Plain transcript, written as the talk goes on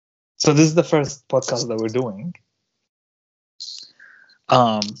So this is the first podcast that we're doing.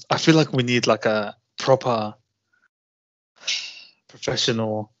 I feel like we need like a proper,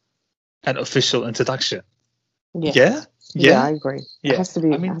 professional, and official introduction. Yeah. Yeah. I agree. Yeah. It has to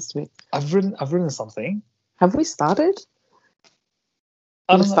be. I mean, it has to be. I've written something. Have we started?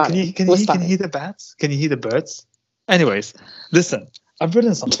 I We're don't know. Can you starting. hear the bats? Can you hear the birds? Anyways, listen. I've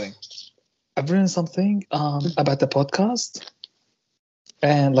written something. About the podcast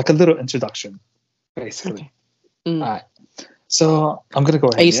and like a little introduction, basically. Okay. All right. So I'm gonna go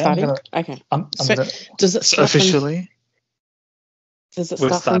ahead. Are you yeah? starting? Okay. I'm So, gonna. does it So start officially, Does it we're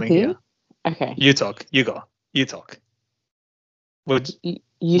start from starting here? here. Okay. You talk. You go. You talk. What You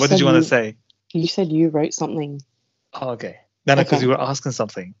What said did you want to say? You said you wrote something. Oh, okay. No, because Okay. you were asking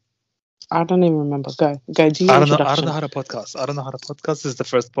something. I don't even remember. Go. Do your I don't introduction. know how to podcast. I don't know how to podcast. This is the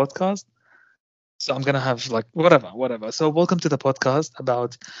first podcast, so I'm gonna have like whatever. So welcome to the podcast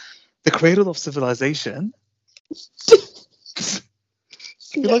about the cradle of civilization. I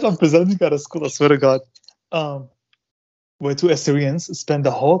feel like I'm presenting at a school. I swear to God. Where two Assyrians spend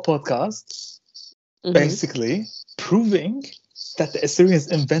the whole podcast basically proving that the Assyrians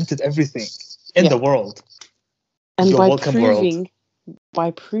invented everything in the world. And You're by welcome, world.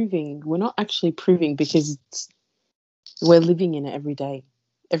 proving, we're not actually proving because we're living in it every day.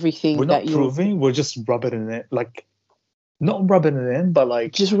 Everything We're that not proving. We're just rubbing it in, like not rubbing it in, but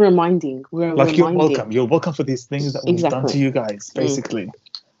like just reminding. We're like reminding. you're welcome. You're welcome for these things that we've done to you guys, basically.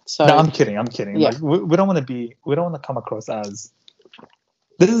 So no, I'm kidding. Yeah. Like we don't want to be. We don't want to come across as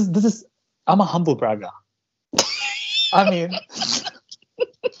this is. I'm a humble bragger. I mean,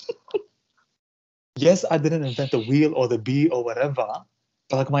 yes, I didn't invent the wheel or the bee or whatever,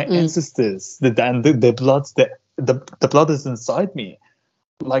 but like my ancestors, the blood is inside me.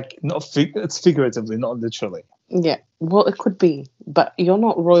 Like it's figuratively, not literally. Yeah, well, it could be, but you're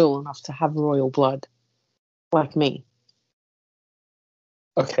not royal enough to have royal blood, like me.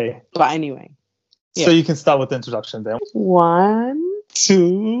 Okay. But anyway. Yeah. So you can start with the introduction then. 1,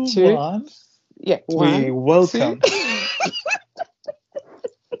 2, 1. Yeah. 3. Welcome.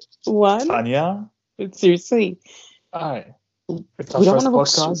 1. Tanya. Seriously. All right. We don't want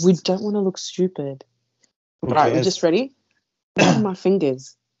to look stupid. All right, we're just ready. Look at my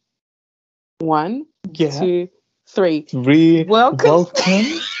fingers. 1, 2, 3. Welcome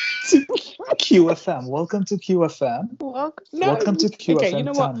to QFM. Welcome to QFM. Welcome to QFM, okay, you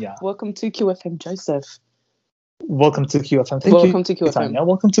know Tanya. What? Welcome to QFM, Joseph. Welcome to QFM. Welcome to QFM. Tanya.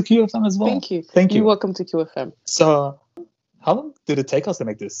 Welcome to QFM as well. Thank you. Thank you. Welcome to QFM. So, how long did it take us to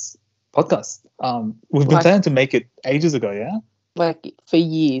make this podcast? We've been planning to make it ages ago, yeah? Like for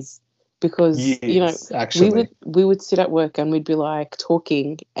years. Because actually. we would sit at work and we'd be like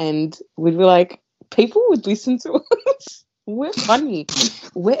talking and we'd be like, people would listen to us. We're funny.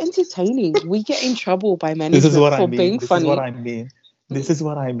 We're entertaining. We get in trouble by management for being funny. This is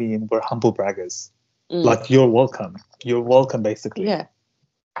what I mean. We're humble braggers. Like, you're welcome. You're welcome, basically. Yeah.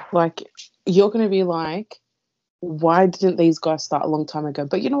 Like, you're going to be like, why didn't these guys start a long time ago?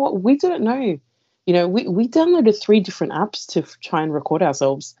 But you know what? We didn't know. You know, we downloaded 3 different apps to try and record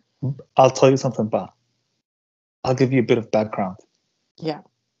ourselves. I'll tell you something, but I'll give you a bit of background. Yeah.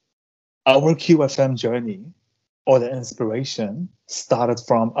 Our QFM journey or the inspiration started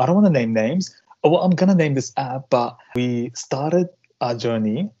from, I don't want to name names. Well, I'm going to name this app, but we started our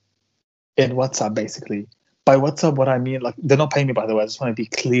journey in WhatsApp, basically. By WhatsApp, what I mean, like, they're not paying me, by the way. I just want to be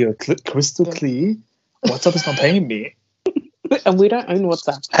clear, crystal clear. WhatsApp is not paying me. And we don't own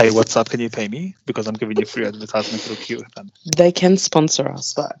WhatsApp. Hey, WhatsApp, can you pay me? Because I'm giving you free advertisement through QFM. They can sponsor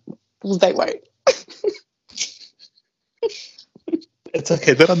us, but they won't. It's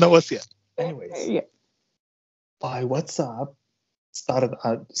okay. They don't know us yet. Anyways. Yeah. By WhatsApp,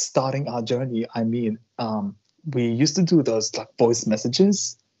 starting our journey, I mean, we used to do those like voice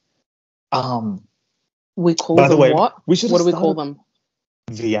messages. We call them what? What do we call them?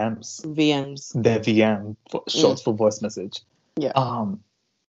 VMs. They're VM, short for voice message. Yeah.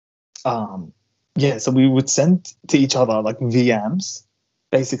 Yeah, so we would send to each other like VMs,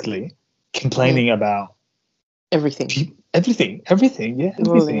 basically, complaining about everything. Everything. Yeah, everything.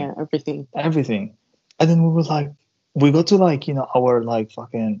 Well, yeah, everything. And then we were like, we go to like, our like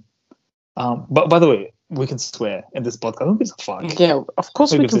fucking, but by the way, we can swear in this podcast. Who gives a fuck? Yeah, of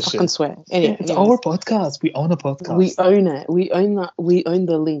course we can fucking swear. Anyway, it's our podcast. We own a podcast. We own it. We own that. We own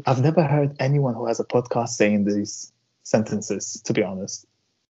the link. I've never heard anyone who has a podcast saying these sentences, to be honest.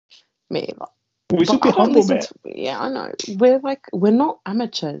 Me. We should be humble, man. Yeah, I know. We're not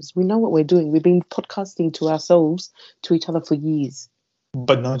amateurs. We know what we're doing. We've been podcasting to ourselves, to each other for years.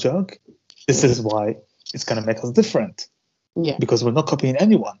 But no joke. This is why it's going to make us different. Yeah. Because we're not copying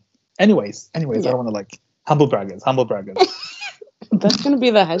anyone. Anyways, I don't want to like humble braggers. That's going to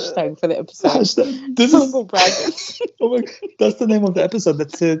be the hashtag for the episode. Hashtag. This Humble is braggers. oh my God, that's the name of the episode.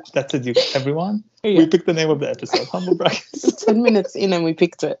 That's it. You everyone. Yeah. We picked the name of the episode. Humble braggers. 10 minutes in and we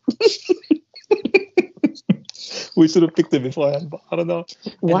picked it. We should have picked it beforehand, but I don't know.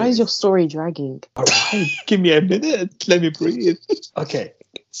 Why is your story dragging? All right, give me a minute. Let me breathe. Okay,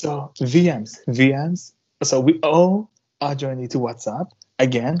 so VMs. So we owe our journey to WhatsApp.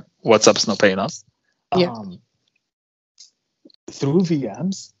 Again, WhatsApp's not paying us. Yeah. Through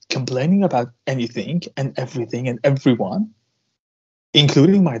VMs, complaining about anything and everything and everyone,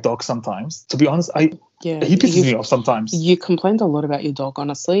 including my dog sometimes. To be honest, he pisses me off sometimes. You complained a lot about your dog,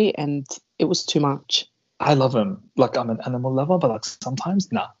 honestly, and it was too much. I love him. Like, I'm an animal lover, but like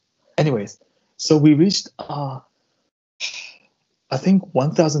sometimes, nah. Anyways, so we reached, I think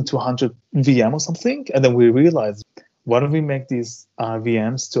 1,200 VM or something. And then we realized, why don't we make these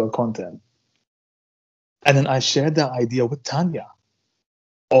VMs to a content? And then I shared that idea with Tanya.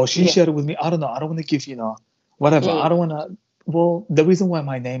 Or she shared it with me. I don't know. I don't want to give, whatever. I don't want to. Well, the reason why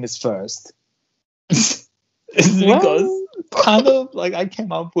my name is first is because kind of like I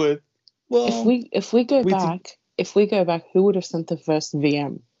came up with, well, if we go back, who would have sent the first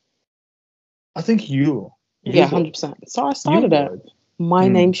VM? I think you. Yeah, 100%. So I started it. My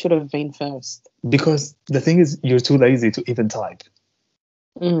name should have been first. Because the thing is, you're too lazy to even type.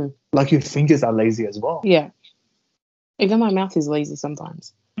 Like your fingers are lazy as well. Yeah. Even my mouth is lazy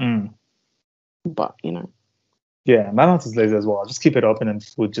sometimes. But, Yeah, my mouth is lazy as well. I just keep it open and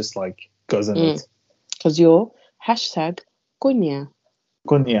food just like goes in it. Because you're hashtag Konya.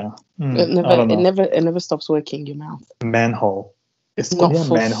 Konya. It never stops working, your mouth. Manhole. It's not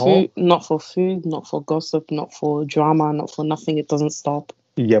for manhole. Not for food, not for gossip, not for drama, not for nothing. It doesn't stop.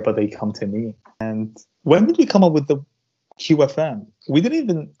 Yeah, but they come to me. And when did we come up with the QFM? We didn't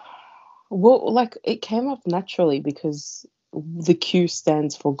even... Well, like, it came up naturally because the Q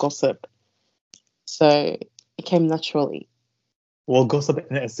stands for gossip. So it came naturally. Well, gossip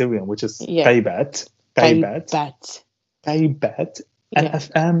in Assyrian, which is Yeah. Baybat. And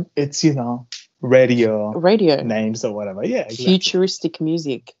FM, it's, radio names or whatever. Yeah, exactly. Futuristic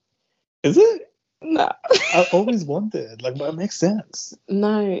music. Is it? No. I always wondered, like, but it makes sense.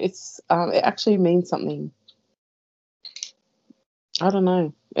 No, it's it actually means something. I don't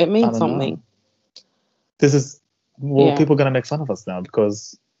know. It means something. This is people are gonna make fun of us now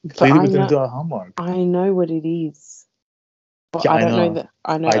because clearly we didn't do our homework. I know what it is. But Yeah, I don't know that.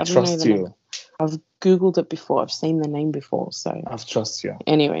 I trust you. Name. I've Googled it before. I've seen the name before. So I trust you.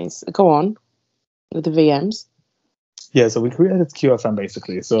 Anyways, go on with the VMs. Yeah, so we created QFM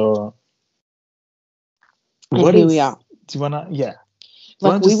basically. So here we are. Do you wanna? Yeah.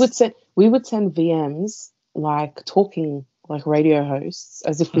 Like we would send VMs like talking like radio hosts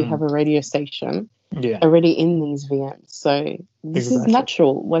as if we have a radio station. Yeah. Already in these VMs. So this is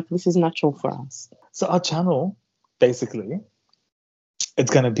natural. Like this is natural for us. So our channel, basically, it's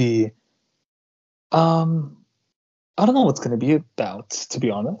gonna be I don't know what it's gonna be about, to be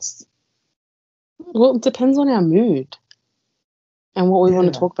honest. Well, it depends on our mood and what we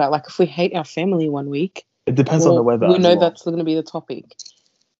want to talk about. Like if we hate our family one week, it depends on the weather. We know that's going to be the topic.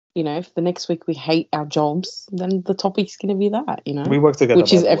 If the next week we hate our jobs, then the topic's going to be that. We work together,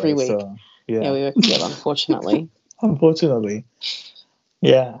 which is every week. So, yeah, we work together. Unfortunately.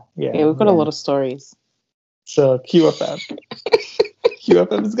 Yeah. We've got a lot of stories. So QFM,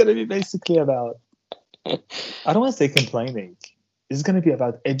 QFM is going to be basically about. I don't want to say complaining. It's going to be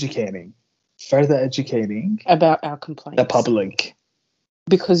about further educating about our complaints. The public.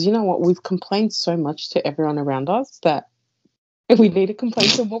 Because you know what? We've complained so much to everyone around us that we need to complain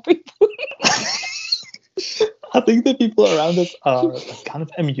to more people. I think the people around us are kind of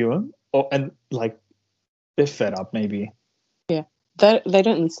immune and like they're fed up maybe. Yeah. They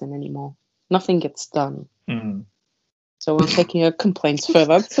don't listen anymore. Nothing gets done. So we're taking our complaints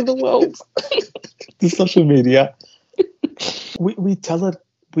further to the world. To social media. We tell it,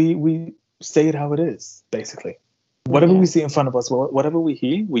 we say it how it is, basically. Whatever we see in front of us, whatever we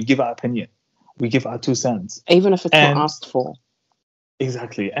hear, we give our opinion. We give our 2 cents. Even if it's not asked for.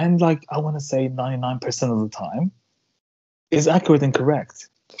 Exactly. And like I want to say 99% of the time is accurate and correct.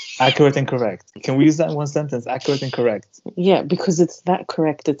 Accurate and correct. Can we use that in one sentence? Accurate and correct. Yeah, because it's that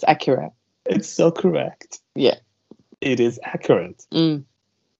correct. It's accurate. It's so correct. Yeah. It is accurate. I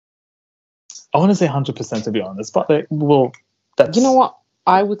want to say 100% to be honest, but that's... You know what?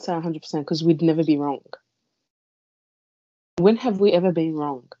 I would say 100% because we'd never be wrong. When have we ever been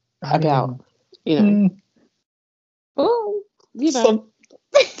wrong about, Well,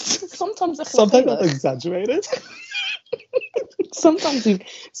 sometimes I've exaggerated. Sometimes to get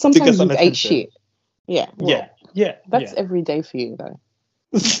you've some ate attention. shit. Yeah. Well, Yeah. that's every day for you, though.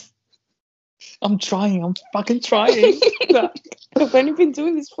 I'm trying. I'm fucking trying. I've only been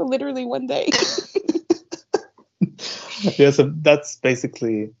doing this for literally 1 day. Yeah, so that's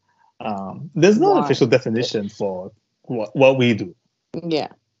basically. There's no Why? official definition for what we do. Yeah.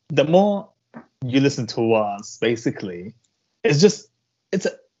 The more you listen to us, basically, it's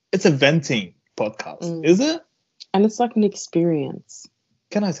a venting podcast, is it? And it's like an experience.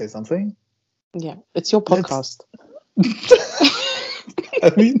 Can I say something? Yeah, it's your podcast.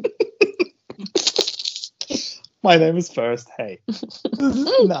 I mean, my name is First. Hey,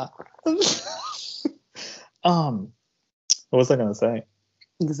 nah. What was I gonna say?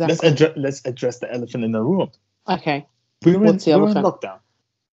 Exactly. Let's address the elephant in the room. Okay. We're in lockdown.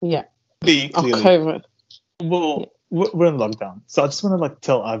 Yeah. Clearly. COVID. Well, we're in lockdown, so I just want to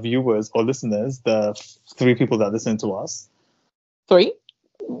tell our viewers or listeners, the 3 people that listen to us. 3?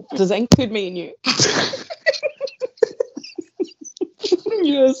 Does that include me and you?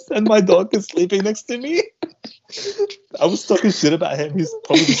 Yes, and my dog is sleeping next to me. I was talking shit about him. He's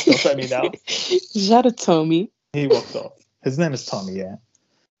probably stuff at me now. Is that a Tommy? He walked off. His name is Tommy, yeah.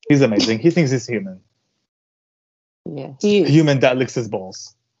 He's amazing. He thinks he's human. Yeah, he is. A human that licks his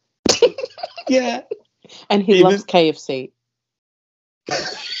balls. Yeah. And he loves KFC.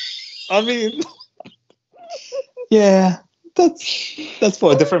 I mean, yeah, that's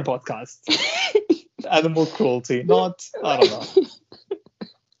for a different podcast. Animal cruelty, not, I don't know.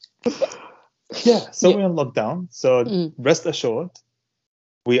 Yeah, so we're in lockdown. So rest assured,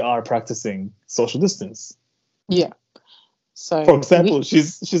 we are practicing social distance. Yeah. So, for example,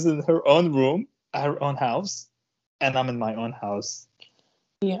 she's in her own room, her own house, and I'm in my own house.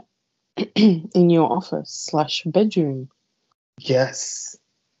 Yeah. In your office / bedroom. Yes.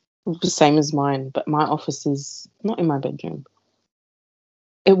 Same as mine, but my office is not in my bedroom.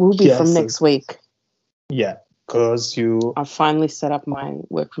 It will be from next week. Yeah, because I finally set up my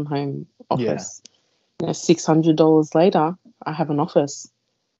work from home office. Yeah. $600 later, I have an office.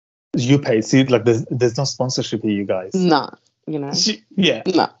 You pay. See, there's no sponsorship here, you guys. Nah, Yeah.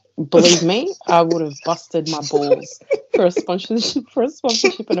 Nah. Believe me, I would have busted my balls for a sponsorship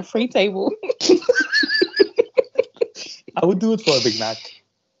and a free table. I would do it for a Big Mac.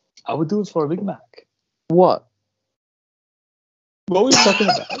 What? What were you talking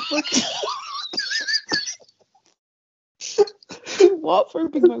about? What, for a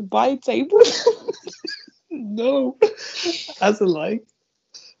Big Mac? Buy a table? No. As a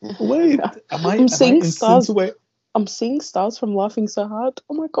wait, I'm seeing stars. I'm seeing stars from laughing so hard.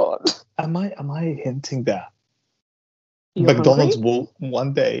 Oh my god. Am I hinting that You're McDonald's hungry? will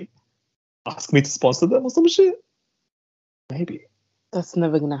one day ask me to sponsor them or some shit? Maybe. That's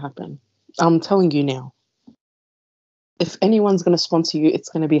never gonna happen. I'm telling you now. If anyone's gonna sponsor you, it's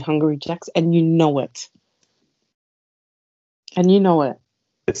gonna be Hungry Jack's, and you know it.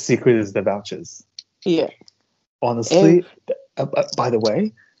 The secret is the vouchers. Yeah. Honestly, by the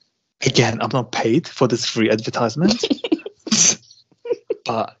way, again, I'm not paid for this free advertisement.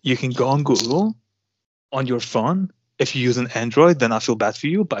 But you can go on Google on your phone. If you use an Android, then I feel bad for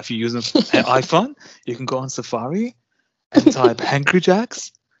you. But if you use an iPhone, you can go on Safari and type Hungry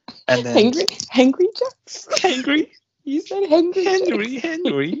Jacks. And then Hungry Jacks? Hungry? You said Hungry.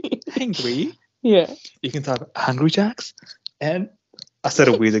 Hungry. Yeah. You can type Hungry Jacks. And I said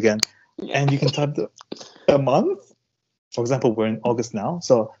it weird again. Yeah. And you can type a month. For example, we're in August now.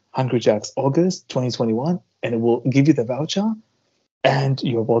 So Hungry Jacks August 2021. And it will give you the voucher. And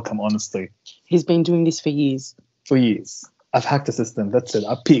you're welcome, honestly. He's been doing this for years. I've hacked the system. That's it.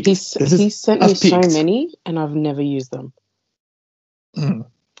 I've peaked. He's sent me so many, and I've never used them.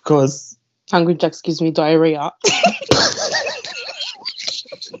 Because Hungry Jack's gives me diarrhea.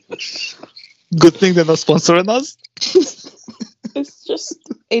 Good thing they're not sponsoring us. It's just,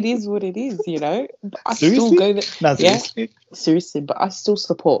 it is what it is, I seriously? still go there. No, seriously? Yeah, seriously, but I still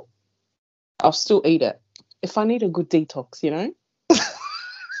support. I'll still eat it. If I need a good detox,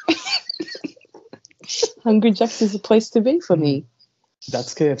 Hungry Jack's is a place to be for me.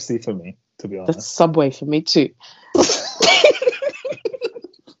 That's KFC for me, to be honest. That's Subway for me too.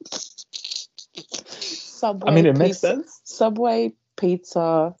 Subway. I mean, it makes sense. Subway,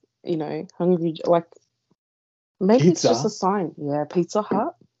 pizza, Hungry, maybe pizza? It's just a sign. Yeah, Pizza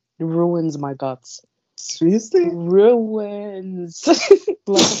Hut ruins my guts. Seriously? Ruins.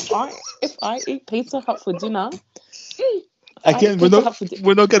 If I eat Pizza Hut for dinner. Again,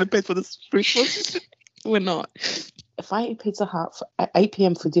 we're not getting paid for this free food. We're not. If I eat Pizza Hut at 8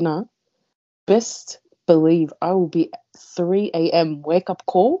 p.m. for dinner, best believe I will be at 3 a.m. wake up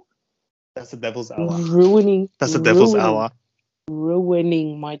call That's the devil's hour. That's the devil's hour.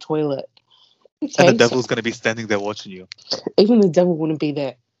 Ruining my toilet. Okay, and the devil's going to be standing there watching you. Even the devil wouldn't be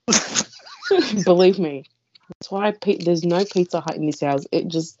there. Believe me. That's why there's no Pizza Hut in this house. It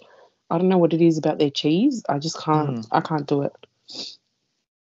just, I don't know what it is about their cheese. I just can't. I can't do it.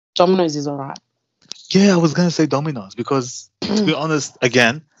 Domino's is all right. Yeah, I was going to say Domino's because, to be honest,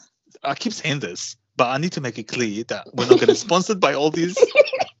 again, I keep saying this, but I need to make it clear that we're not getting sponsored by all these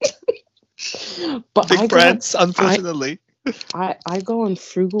big brands, unfortunately. I go on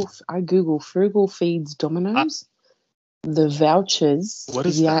Frugal. I Google Frugal Feeds Domino's. The vouchers. What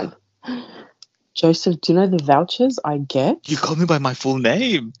is that? Joseph, do you know the vouchers I get? You call me by my full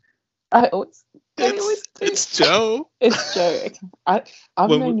name. It's Joe. It's Joe. I've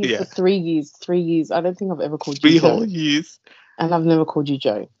known you for 3 years. 3 years. I don't think I've ever called you Joe. 3 whole years. And I've never called you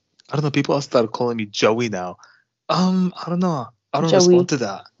Joe. I don't know. People have started calling me Joey now. I don't know. I don't respond to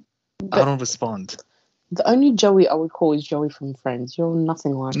that. I don't respond. The only Joey I would call is Joey from Friends. You're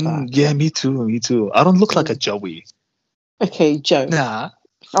nothing like that. Yeah, me too. I don't look like a Joey. Okay, Joe. Nah.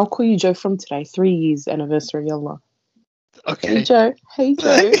 I'll call you Joe from today. 3 years anniversary, yallah. Okay. Hey, Joe. Hey,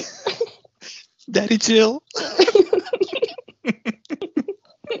 Joe. Daddy chill.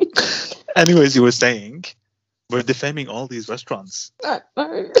 Anyways, you were saying we're defaming all these restaurants. No.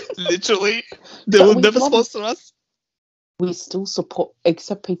 Literally. They will never sponsor us. We still support,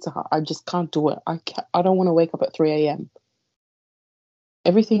 except Pizza Hut. I just can't do it. I don't want to wake up at 3 a.m.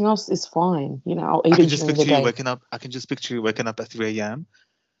 Everything else is fine. You know, I'll eat it during the day. I can just picture you waking up at 3 a.m.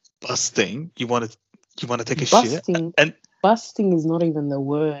 busting. You want to take a shit? And busting is not even the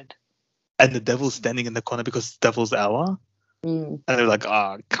word. And the devil's standing in the corner because it's devil's hour. And they're like,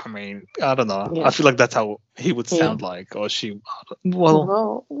 come in. I don't know. Yeah. I feel like that's how he would sound like, or she.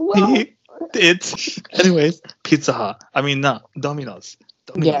 Well. He did. Anyways, Pizza Hut. I mean, Domino's.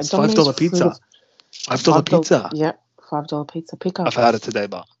 Yeah, $5 pizza. $5 pizza. Yep, $5 pizza. Pick up. I've had it today,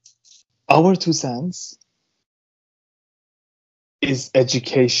 but our 2 cents is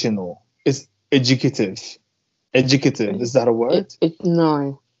educational. It's educative. Educative. Is that a word?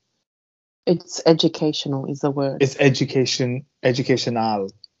 No. It's educational is the word. It's educational.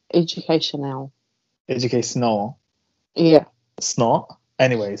 Educational. Yeah. It's not.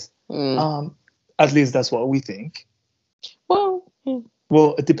 Anyways. At least that's what we think. Well, yeah.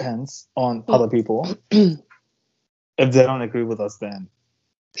 Well, it depends on other people. If they don't agree with us, then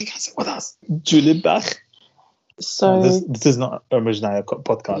they can sit with us. Gulibach. So this is not a Majnaya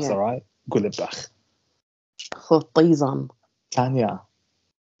podcast, all right? Gulibach. Please on. Tanya,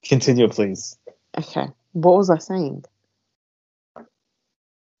 continue, please. Okay. What was I saying?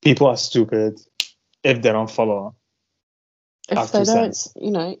 People are stupid if they don't follow. If they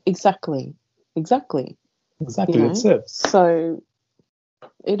don't, exactly. That's it. So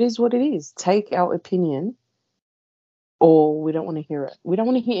it is what it is. Take our opinion, or we don't want to hear it. We don't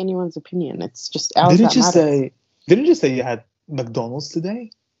want to hear anyone's opinion. It's just ours. Didn't you just say you had McDonald's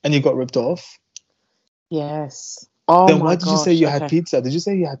today and you got ripped off? Yes. Then why did you say you had pizza? Did you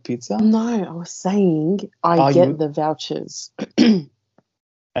say you had pizza? No, I was saying I get the vouchers. And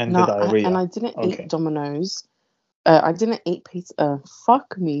the diarrhea. And I didn't eat Domino's. I didn't eat pizza.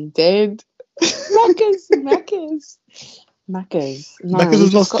 Fuck me, dead. Macca's. No, Macca's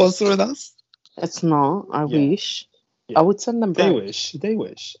is not sponsoring us? It's not. I wish. Yeah. I would send them bread. They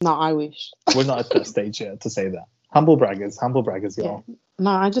wish. No, I wish. We're not at that stage yet to say that. Humble braggers, y'all. Yeah. No,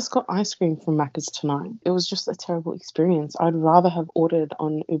 I just got ice cream from Macca's tonight. It was just a terrible experience. I'd rather have ordered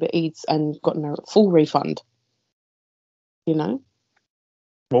on Uber Eats and gotten a full refund. You know?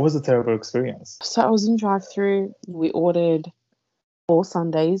 What was the terrible experience? So I was in drive-thru. We ordered 4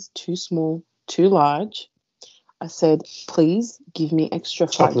 sundaes, 2 small, 2 large. I said, please give me extra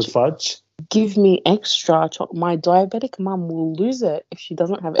fudge. Chocolate fudge? Give me extra chocolate. My diabetic mum will lose it if she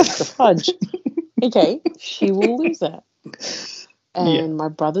doesn't have extra fudge. Okay, she will lose it. And my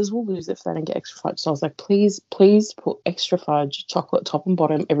brothers will lose it if they don't get extra fudge. So I was like, please put extra fudge, chocolate, top and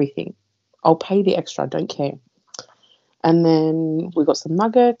bottom, everything. I'll pay the extra, I don't care. And then we got some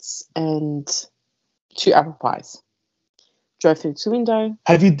nuggets and 2 apple pies. Drove through the window.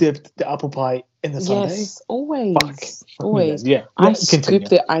 Have you dipped the apple pie in the sundae? Yes, always. Always. Yeah. I scoop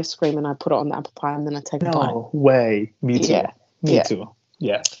the ice cream and I put it on the apple pie and then I take a bite. No way. Me too. Yeah. Me too.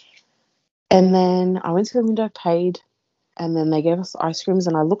 Yeah. And then I went to the window, paid, and then they gave us ice creams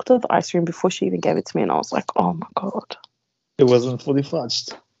and I looked at the ice cream before she even gave it to me and I was like, oh my God. It wasn't fully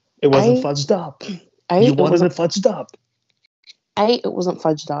fudged. It wasn't fudged up. You wanted it fudged up. A, it wasn't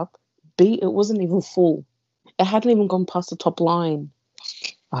fudged up. B, it wasn't even full. It hadn't even gone past the top line.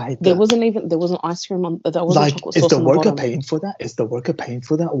 I hate There that. wasn't ice cream on. There wasn't Like, chocolate is sauce the on the worker bottom. paying for that? Is the worker paying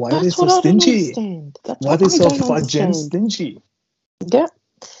for that? Why are they That's so what I don't stingy? understand. That's Why are what they I so don't fudge and understand. stingy? Yeah.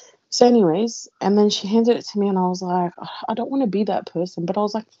 So, anyways, and then she handed it to me, and I was like, I don't want to be that person, but I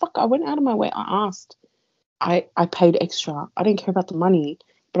was like, fuck, I went out of my way. I asked. I paid extra. I didn't care about the money,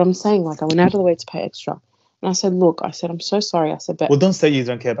 but I'm saying, like, I went out of the way to pay extra. And I said, look, I'm so sorry. I said, but Well, don't say you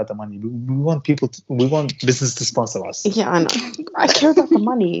don't care about the money. We want we want business to sponsor us. yeah, I know. I care about the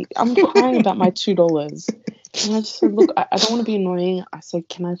money. I'm crying about my $2. And I just said, look, I don't want to be annoying. I said,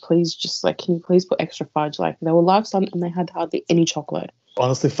 can you please put extra fudge? Like, they were live-sun and they had hardly any chocolate.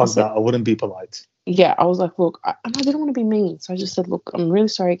 Honestly, fuck that. I wouldn't be polite. Yeah, I was like, look, and I didn't want to be mean. So I just said, look, I'm really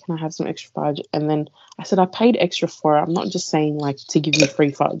sorry. Can I have some extra fudge? And then I said, I paid extra for it. I'm not just saying, like, to give you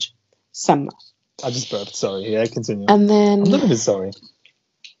free fudge. Some. I just burped. Sorry. Yeah, continue. And then I'm not even sorry.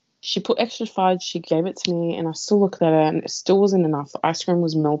 She put extra fudge. She gave it to me, and I still looked at it, and it still wasn't enough. The ice cream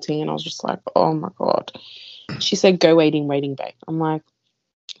was melting, and I was just like, oh, my God. She said, go waiting bay. I'm like,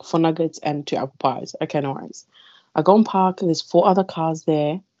 for nuggets and 2 apple pies. Okay, no worries. I go and park. There's 4 other cars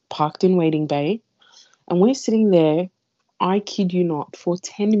there parked in waiting bay. And we're sitting there, I kid you not, for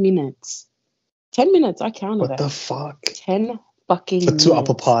 10 minutes. 10 minutes, I counted What it. the fuck? 10 fucking For 2 minutes.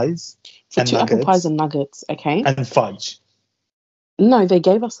 apple pies? For 2 apple pies and nuggets, okay? And fudge. No, they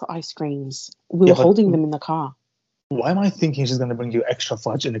gave us the ice creams. We were holding them in the car. Why am I thinking she's going to bring you extra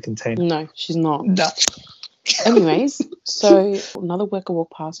fudge in a container? No, she's not. No. Anyways, so another worker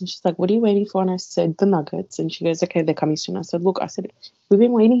walked past and she's like, what are you waiting for? And I said, the nuggets. And she goes, okay, they're coming soon. I said, look, we've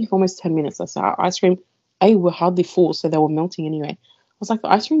been waiting for almost 10 minutes. I said, our ice cream, we're hardly full, so they were melting anyway. I was like,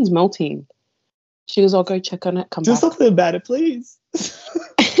 the ice cream's melting. She goes, I'll go check on it, come Do back. something about it, please.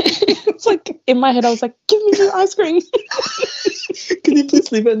 It's like, in my head, I was like, give me the ice cream. Can you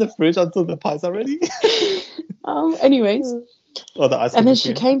please leave it in the fridge until the pies are ready? Anyways. Oh, the ice cream. And then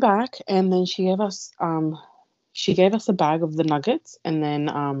she came back and then she gave us a bag of the nuggets, and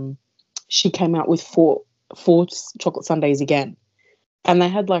then she came out with four chocolate sundaes again. And they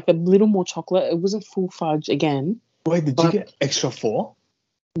had like a little more chocolate. It wasn't full fudge again. Wait, did you get extra 4?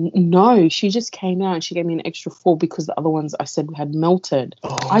 No, she just came out and she gave me an extra 4 because the other ones I said had melted.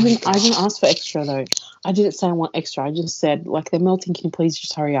 Oh, I didn't ask for extra though. I didn't say I want extra. I just said, like, they're melting. Can you please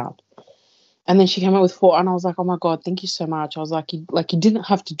just hurry up? And then she came out with 4, and I was like, oh my God, thank you so much. I was like, you didn't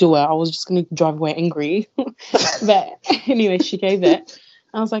have to do it. I was just going to drive away angry. But anyway, she gave it.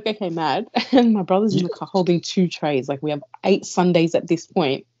 I was like, okay, mad. And my brother's in the car holding 2 trays. Like, we have 8 sundaes at this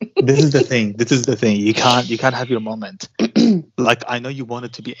point. This is the thing. You can't have your moment. Like, I know you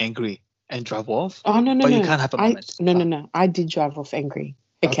wanted to be angry and drive off. Oh, no. You can't have a moment. No. I did drive off angry.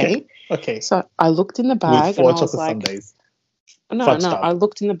 Okay. Okay. So I looked in the bag with 4 and I was chocolate like, sundaes. No. I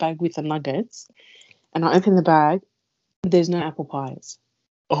looked in the bag with the nuggets, and I opened the bag. There's no apple pies.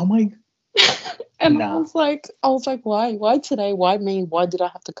 Oh my! And I was like, why? Why today? Why me? Why did I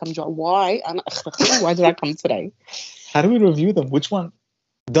have to come? Why? And why did I come today? How do we review them? Which one?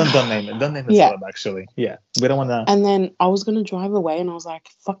 Don't name it. Don't name the celeb, actually. Yeah, we don't want to. And then I was gonna drive away, and I was like,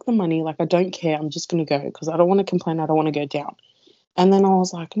 fuck the money. Like, I don't care. I'm just gonna go because I don't want to complain. I don't want to go down. And then I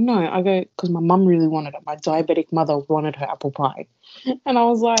was like, no, I go, because my mum really wanted it. My diabetic mother wanted her apple pie. And I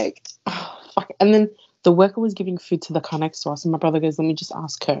was like, oh, fuck. And then the worker was giving food to the car next to us. And my brother goes, let me just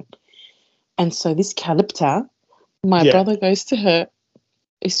ask her. And so this Calypta, my brother goes to her,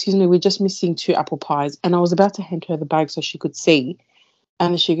 excuse me, we're just missing 2 apple pies. And I was about to hand her the bag so she could see.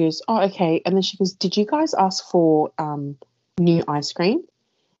 And then she goes, oh, okay. And then she goes, did you guys ask for new ice cream?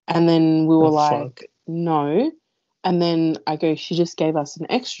 And then we were no. And then I go, she just gave us an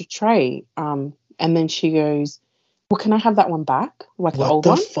extra tray. And then she goes, well, can I have that one back? Like the old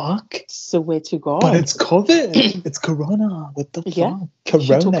one? What the fuck? Swear to God. But it's COVID. It's Corona. What the fuck?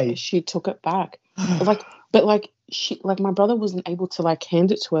 Corona. She took it back. But my brother wasn't able to like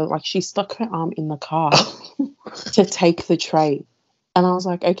hand it to her. Like, she stuck her arm in the car to take the tray. And I was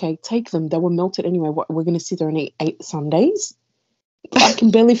like, okay, take them. They were melted anyway. We're going to sit there and eat 8 sundaes? I can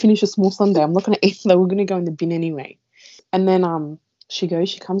barely finish a small sundae. I'm not going to eat them. We're going to go in the bin anyway. And then she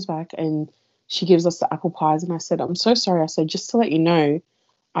comes back and she gives us the apple pies. And I said, I'm so sorry. I said, just to let you know,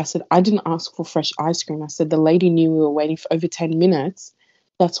 I said, I didn't ask for fresh ice cream. I said, the lady knew we were waiting for over 10 minutes.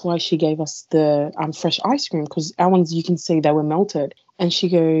 That's why she gave us the fresh ice cream, because our ones, you can see they were melted. And she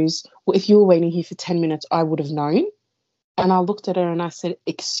goes, well, if you were waiting here for 10 minutes, I would have known. And I looked at her and I said,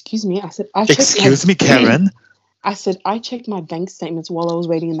 excuse me. I said, excuse me, Karen. I said, I checked my bank statements while I was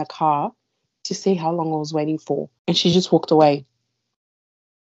waiting in the car to see how long I was waiting for. And she just walked away.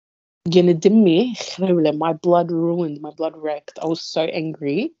 My blood ruined, my blood wrecked. I was so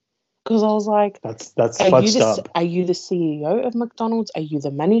angry. Because I was like, that's fudged up. Are you the CEO of McDonald's? Are you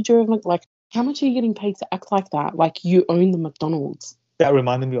the manager of like? How much are you getting paid to act like that? Like you own the McDonald's. That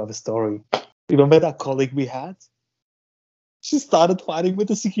reminded me of a story. Remember that colleague we had? She started fighting with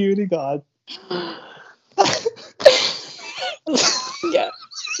the security guard. Yeah.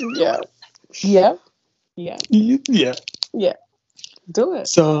 Yeah. Do it.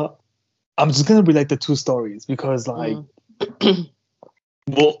 So I'm just gonna relate the two stories because, like,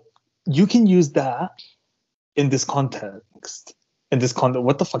 well, you can use that in this context.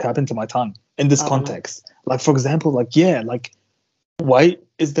 What the fuck happened to my tongue? In this context, like, for example, like, why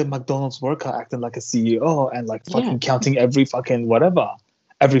is the McDonald's worker acting like a CEO and like fucking counting every fucking whatever,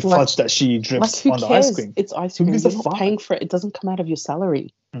 every fudge that she drips on the ice cream? It's ice cream. You're not paying for it. It doesn't come out of your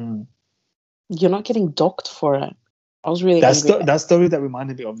salary. You're not getting docked for it. I was really angry. That story that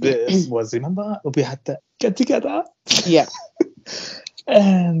reminded me of this was, remember we had to get together? Yeah.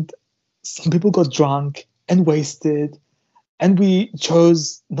 And some people got drunk and wasted. And we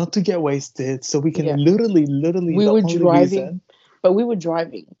chose not to get wasted, so we can literally. We were driving, but we were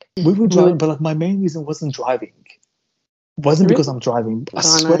driving. But like my main reason wasn't driving. Wasn't because I'm driving. I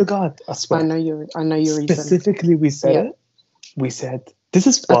swear to God, I swear. I know your reason. Specifically, we said it. We said this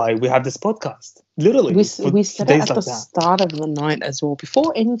is why we have this podcast. Literally, we said it at the start of the night as well,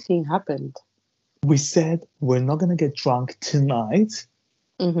 before anything happened. We said we're not gonna get drunk tonight.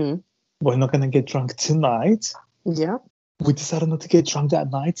 We're not gonna get drunk tonight. Yeah. We decided not to get drunk that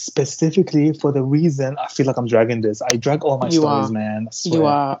night, specifically for the reason, I feel like I'm dragging this. I drag all my stories, man. I swear. You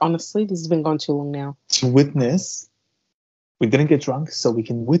are. Honestly, this has been going too long now. To witness, we didn't get drunk, so we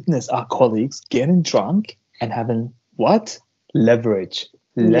can witness our colleagues getting drunk and having what? Leverage.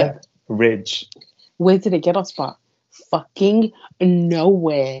 Leverage. Where did it get us, but? Fucking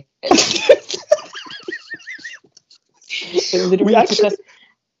nowhere. It literally took us.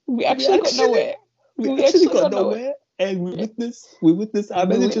 We actually got nowhere. We actually got nowhere. And we witnessed our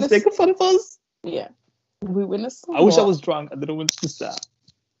managers making fun of us. Yeah. We witnessed I wish I was drunk. I didn't witness that.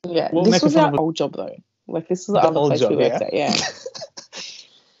 Yeah. This was our old job, though. Like, this is the other place we worked at. Yeah.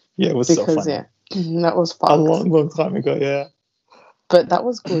 Yeah, it was so funny. That was fun. A long, long time ago, yeah. But that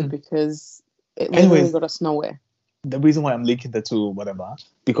was good because it literally got us nowhere. The reason why I'm linking the two, whatever,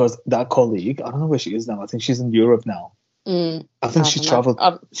 because that colleague, I don't know where she is now. I think she's in Europe now. I think she traveled.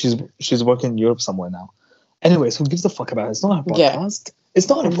 She's working in Europe somewhere now. Anyways, who gives a fuck about it? It's not her podcast. It's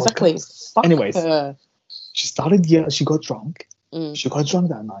not her podcast. Fuck anyways, her. She started yelling. She got drunk. She got drunk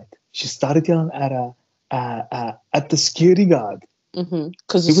that night. She started yelling at the security guard.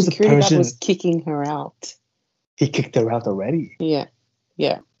 Because the security guard was kicking her out. He kicked her out already. Yeah.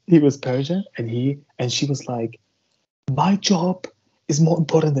 He was Persian, and she was like, "My job is more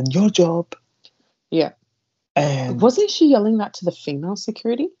important than your job." Yeah. And wasn't she yelling that to the female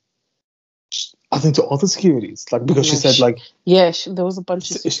security? I think to all the securities, like, because she said, like, there was a bunch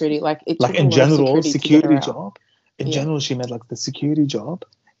of security, like, it like in general, security job. In general, she meant like the security job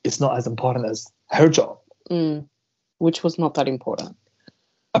is not as important as her job, which was not that important.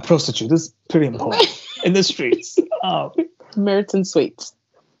 A prostitute is pretty important in the streets. Meriton Sweets.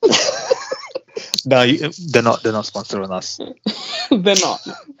 No, they're not sponsoring us.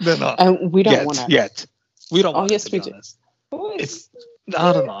 They're not. And we don't want it yet. We don't. Oh, yes, we do.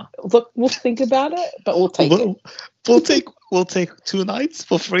 I don't know. Look, we'll think about it, but we'll take it. We'll take 2 nights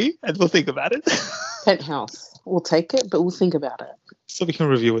for free, and we'll think about it. Penthouse. We'll take it, but we'll think about it. So we can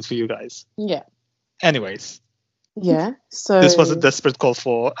review it for you guys. Yeah. Anyways. Yeah. So this was a desperate call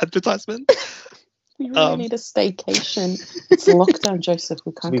for advertisement. We really need a staycation. It's lockdown, Joseph.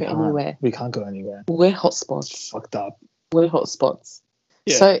 We can't go anywhere. We can't go anywhere. We're hotspots. Fucked up. We're hotspots.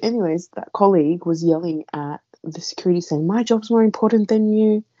 Yeah. So, anyways, that colleague was yelling at the security saying, "My job's more important than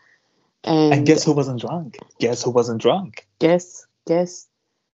you." And guess who wasn't drunk? Guess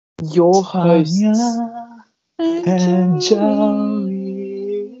your host. And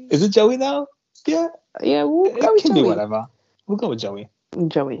Joey. Is it Joey now? Yeah. Yeah, we'll go with Joey. Joey. Whatever. We'll go with Joey.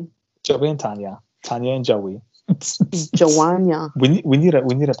 Joey and Tanya. Tanya and Joey. Joanna. We need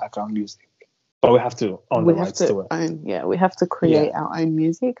a background music. But we have to own the rights to it. We have to create our own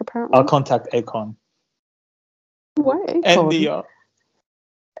music, apparently. I'll contact Akon. Why Akon? And Nia.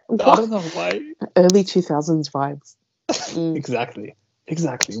 I don't know why. Early 2000s vibes. Exactly.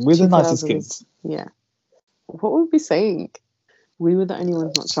 We're the nicest kids. Yeah. What would we be saying? We were the only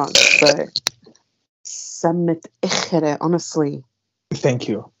ones not drunk. So, Samet Ikhere, honestly. Thank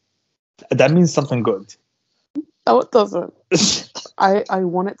you. That means something good. No, it doesn't. I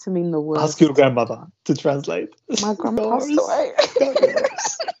want it to mean the worst. Ask your grandmother to translate. My grandma passed away.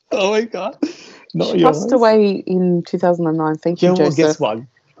 Oh my God. She passed away in 2009. Thank you, Joseph. Guess what?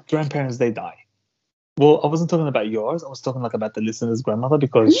 grandparents, they die. Well, I wasn't talking about yours. I was talking like about the listener's grandmother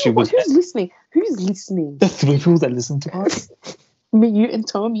because she was. Who's listening? Who's listening? The 3 people that listen to us. Me, you, and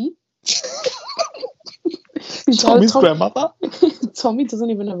Tommy. Tommy's grandmother. Tommy doesn't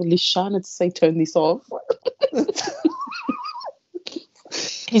even have a lishana to say turn this off.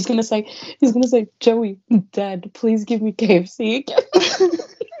 He's gonna say, Joey, Dad, please give me KFC again.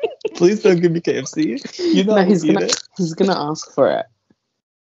 Please don't give me KFC. You know, no, he's gonna ask for it.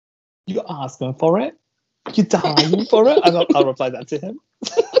 You're asking for it? You're dying for it? I'll reply that to him.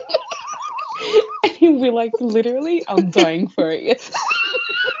 And he'll be like, literally, I'm dying for it.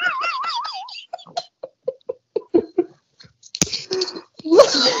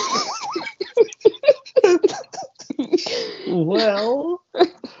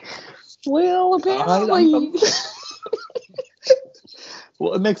 Well, apparently.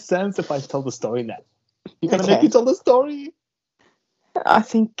 Well, it makes sense if I tell the story now. You're gonna make me tell the story? I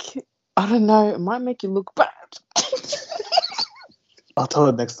don't know, it might make you look bad. I'll tell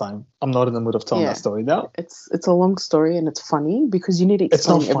it next time. I'm not in the mood of telling that story now. It's a long story and it's funny because you need to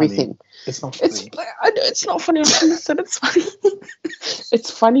explain everything. It's not funny. I know it's not funny. I shouldn't have said it's funny. It's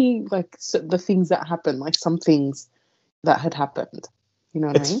funny, like the things that happen, like some things that had happened. You know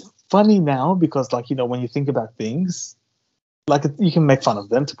what I mean? It's funny now because, like, you know, when you think about things, like you can make fun of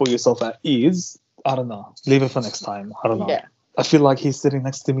them to put yourself at ease. I don't know. Leave it for next time. I don't know. Yeah. I feel like he's sitting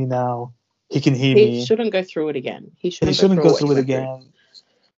next to me now. He can hear me. He shouldn't go through it again. He shouldn't go through it again.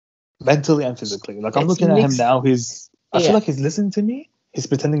 Mentally and physically. Like, I'm looking at him now. I feel like he's listening to me. He's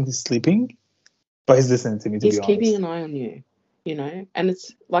pretending he's sleeping, but he's listening to me, to be honest. He's keeping an eye on you, you know? And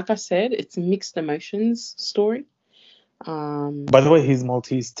it's, like I said, it's a mixed emotions story. By the way, he's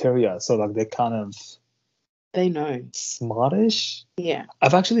Maltese Terrier, so, like, they're kind of... They know. Smartish? Yeah.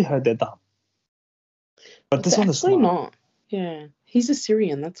 I've actually heard they're dumb. But this one is smart. Not. Yeah. He's a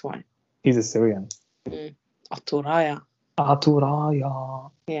Syrian, that's why. He's a Syrian. Aturaya.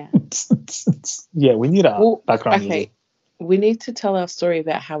 Yeah. Yeah, we need a background music. Okay. We need to tell our story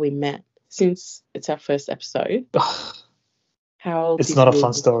about how we met, since it's our first episode. It's not a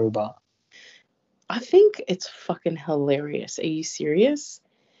fun story, but... I think it's fucking hilarious. Are you serious?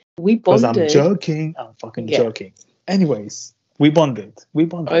 We bonded. Because I'm joking. I'm fucking joking. Anyways, we bonded.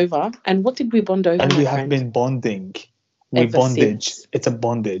 Over. And what did we bond over, and we have been bonding. We bondage. Since. It's a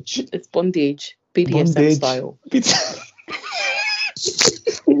bondage. It's bondage. BDSM style.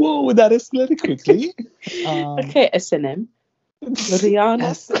 Whoa, that escalated quickly. Okay, S&M.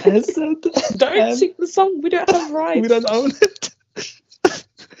 Rihanna. Don't sing the song. We don't have rights. We don't own it.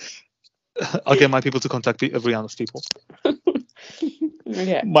 I'll get my people to contact Rihanna's people.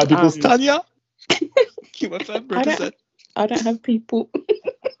 Okay. My people's Tanya. QFM represent. I don't have people.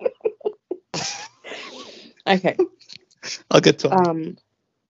 Okay. I'll get to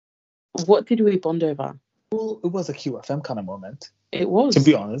what did we bond over? Well, it was a QFM kind of moment. It was. To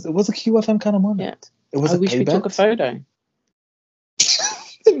be honest, it was a QFM kind of moment. Yeah. It was I wish we took a photo.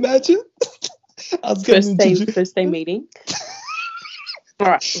 Imagine. I was first day meeting. All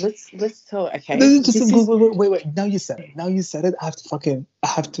right, let's tell. Okay. Wait. Now you said it. I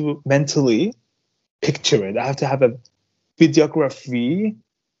have to mentally picture it. I have to have a videography.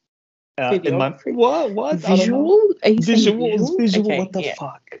 In my what? Visual? Visual. Okay, what the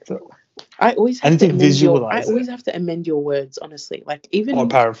fuck? I always have to visualize. I always have to amend your words, honestly. Like even or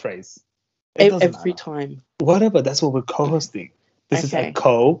paraphrase. Every time. Whatever. That's what we're co-hosting. This is a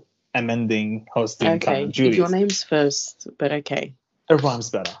co-amending hosting kind of duties. Your name's first, but okay. It rhymes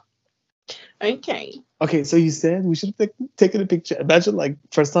better. Okay. Okay, so you said we should have taken a picture. Imagine, like,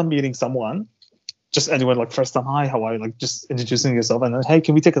 first time meeting someone. Just anyone, like, first time, hi, how are you? Like, just introducing yourself. And then, hey,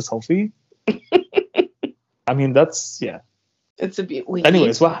 can we take a selfie? I mean, that's, yeah. It's a bit weird.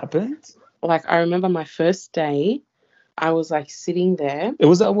 Anyways, what happened? Like, I remember my first day, I was, like, sitting there. It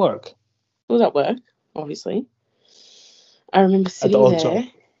was at work. It was at work, obviously. I remember sitting there, job.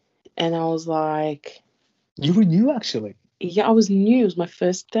 And I was like... You were new, actually. Yeah, I was new. It was my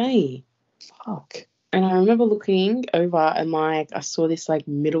first day. Fuck. And I remember looking over and, like, I saw this, like,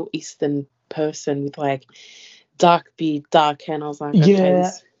 Middle Eastern person with, like, dark beard, dark hair. And I was like, okay,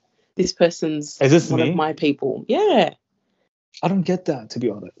 this person's one of my people. Yeah. I don't get that, to be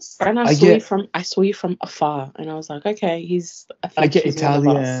honest. And I saw you from afar. And I was like, okay, I get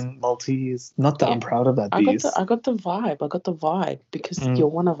Italian, Maltese. Not that I'm proud of that. I got the vibe because you're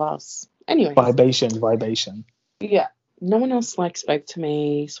one of us. Anyway. Vibration. Yeah. No one else, like, spoke to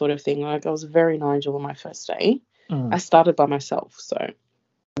me, sort of thing. Like, I was very Nigel on my first day. I started by myself, so.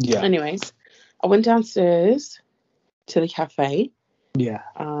 Yeah. Anyways, I went downstairs to the cafe. Yeah.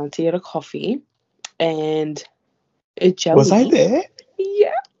 To get a coffee, and a jelly. Was I there?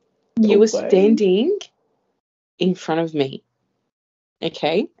 Yeah. You were standing in front of me,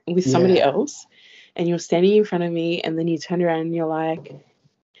 okay, with somebody else, and you're standing in front of me, and then you turn around and you're like,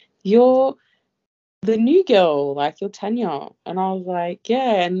 you're the new girl, like, you're Tanya. And I was like,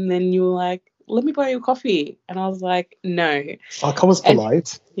 yeah. And then you were like, let me buy you a coffee. And I was like, no. Fuck, I was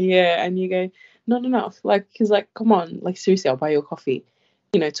polite. Yeah, and you go, no. Like, he's like, come on, like, seriously, I'll buy you a coffee,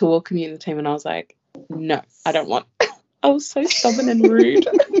 to welcome you in the team. And I was like, no, I don't want. I was so stubborn and rude.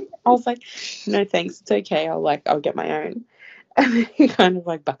 I was like, no, thanks, it's okay. I'll get my own. And then he kind of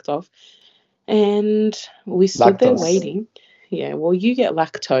like backed off. And we stood there waiting. Yeah, well, you get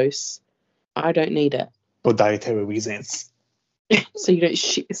lactose. I don't need it. For dietary reasons. So you don't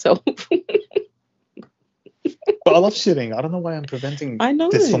shit yourself. But I love shitting. I don't know why I'm preventing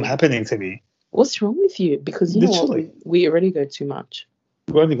this from happening to me. What's wrong with you? Because you know what? We already go too much.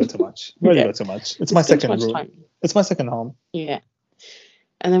 We already go too much. It's my second room. It's my second home. Yeah.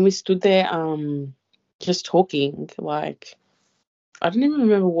 And then we stood there just talking. Like, I don't even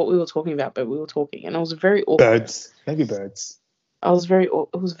remember what we were talking about, but we were talking. And it was very awkward. Birds. Maybe birds. It was very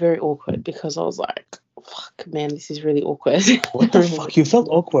awkward because I was like, fuck, man, this is really awkward. What the fuck? You felt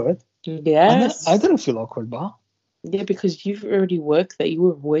awkward? Yes. I didn't feel awkward, but. Yeah, because you've already worked there. You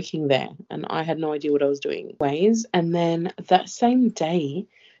were working there, and I had no idea what I was doing. And then that same day,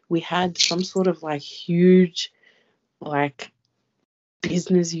 we had some sort of like huge, like,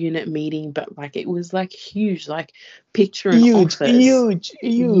 business unit meeting, but like it was like huge, like picture an office. Huge.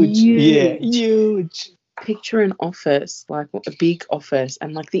 Yeah, huge. Picture an office, like a big office,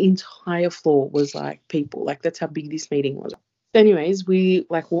 and like the entire floor was like people. Like, that's how big this meeting was. Anyways, we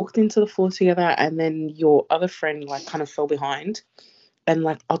like walked into the floor together, and then your other friend like kind of fell behind, and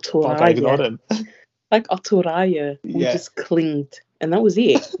like Aturaya, we just clinged, and that was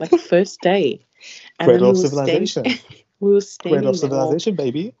it. Like, first day, and Cradle of civilization. We were standing. Cradle of civilization,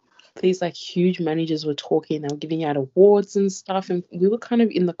 baby. These like huge managers were talking. They were giving out awards and stuff, and we were kind of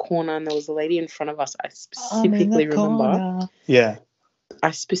in the corner, and there was a lady in front of us. I specifically remember. Yeah.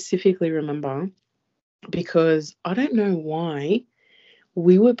 I specifically remember. Because I don't know why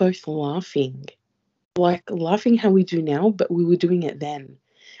we were both laughing how we do now, but we were doing it then.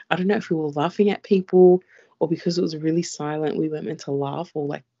 I don't know if we were laughing at people or because it was really silent, we weren't meant to laugh or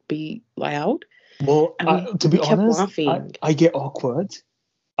like be loud. Well, to be honest, I get awkward.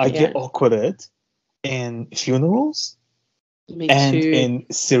 Get awkwarded in funerals. Me and too. In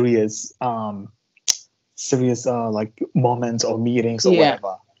serious like moments or meetings or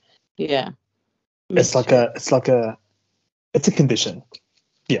whatever. Yeah. It's a condition.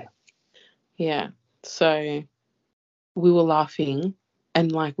 Yeah. Yeah. So we were laughing, and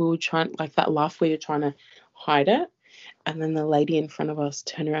like we were trying, like that laugh where you're trying to hide it. And then the lady in front of us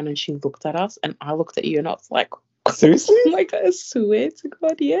turned around and she looked at us, and I looked at you, and I was like, seriously? Like, I swear to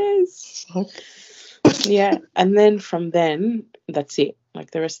God, yes. Fuck. Yeah. And then from then, that's it.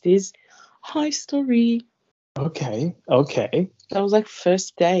 Like, the rest is hi story. Okay. That was like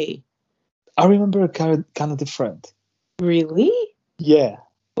first day. I remember it kind of different. Really? Yeah.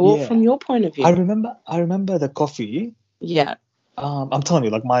 Well, from your point of view. I remember the coffee. Yeah. I'm telling you,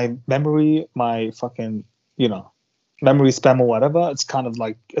 like, my memory, my fucking, memory span or whatever, it's kind of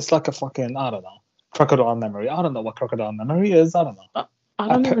like, it's like a fucking, I don't know, crocodile memory. I don't know what crocodile memory is. I don't know. I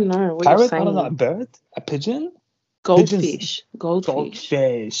don't even know what parrot? You're saying. I don't know. A bird? A pigeon? Goldfish.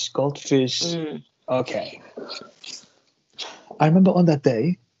 Goldfish. Mm. Okay. I remember on that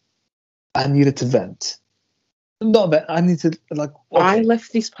day, I needed to vent. No, but I need to, like... Okay. I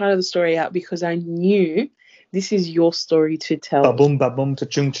left this part of the story out because I knew this is your story to tell. Ba-boom, ba-boom,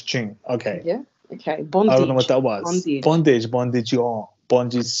 cha-chung, cha-chung. Okay. Yeah. Okay. Bondage. I don't know what that was. Bondage.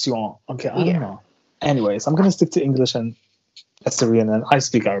 Okay, I don't know. Anyways, I'm going to stick to English and Assyrian, and I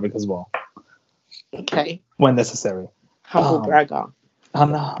speak Arabic as well. Okay. When necessary. Humble bragger.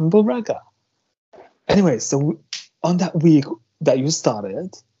 I'm a humble bragger. Anyway, so on that week that you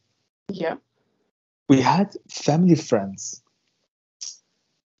started... Yeah. We had family friends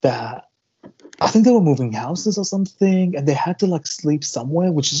that I think they were moving houses or something, and they had to like sleep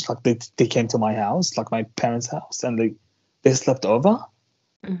somewhere, which is like they came to my house, like my parents' house, and they slept over.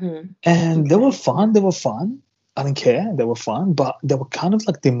 Mm-hmm. And they were fun. I didn't care. They were fun, but they were kind of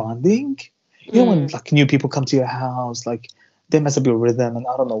like demanding. You know, when like new people come to your house, like they mess up your rhythm and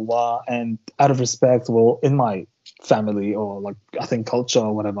I don't know what. And out of respect, well, in my family or like I think culture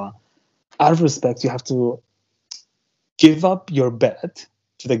or whatever, out of respect, you have to give up your bed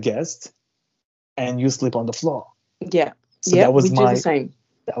to the guest and you sleep on the floor. Yeah. So that was do the same.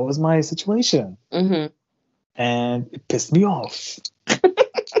 That was my situation. Mm-hmm. And it pissed me off.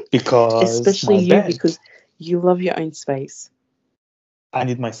 Because especially you, because you love your own space. I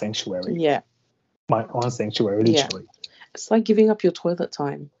need my sanctuary. Yeah. My own sanctuary, Yeah. literally. It's like giving up your toilet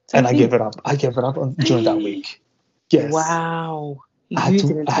time. And I gave it up. I gave it up during that week. Yes. Wow. I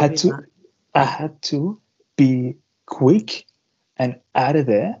had to be quick and out of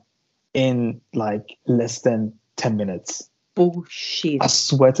there in like less than 10 minutes. Bullshit. I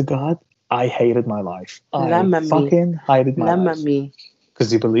swear to God, I hated my life. I Lama fucking hated my Lama life. me.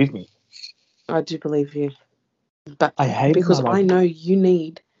 Because you believe me. I do believe you. But I hated because my life. I know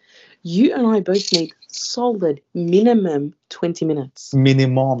you and I both need solid minimum 20 minutes.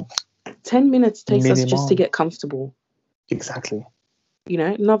 Minimum. 10 minutes takes us just to get comfortable. Exactly. You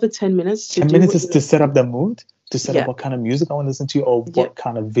know, another 10 minutes. 10 minutes is to set up the mood, to set up what kind of music I want to listen to, or what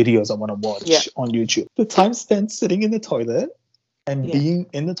kind of videos I want to watch on YouTube. The time spent sitting in the toilet and being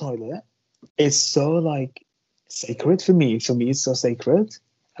in the toilet is so like sacred for me. For me, it's so sacred.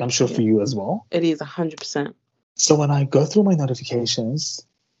 And I'm sure for you as well. It is 100%. So when I go through my notifications,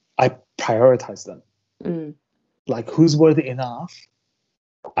 I prioritize them. Like, who's worthy enough?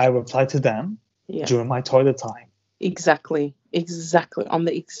 I reply to them during my toilet time. Exactly. I'm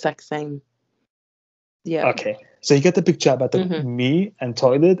the exact same. Yeah. Okay. So you get the picture about me and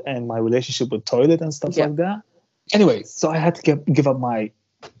toilet and my relationship with toilet and stuff like that. Anyway, so I had to give up my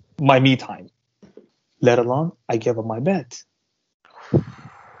me time. Let alone, I gave up my bed.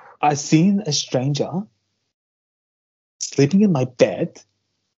 I seen a stranger sleeping in my bed.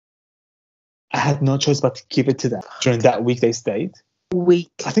 I had no choice but to give it to them during that week they stayed.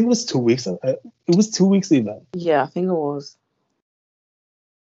 I think it was 2 weeks. It was 2 weeks even. Yeah, I think it was.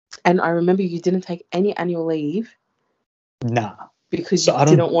 And I remember you didn't take any annual leave. Nah. Because you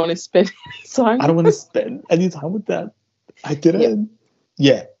didn't want to spend any time. I don't want to spend any time with that. I didn't.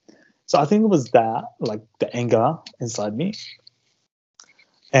 Yeah. So I think it was that, like the anger inside me.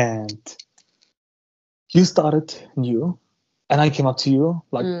 And you started new. And I came up to you,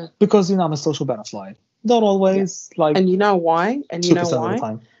 like, because, I'm a social butterfly. Not always, like... And you know why? And you know why? Of the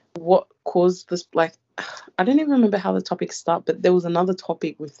time. What caused this, like... I don't even remember how the topic started, but there was another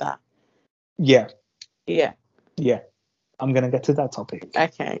topic with that. Yeah. Yeah. Yeah. I'm going to get to that topic.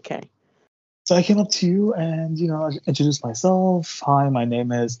 Okay. So I came up to you and, I introduced myself. Hi, my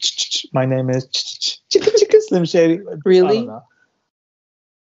name is Slim Shady. Really? I don't know.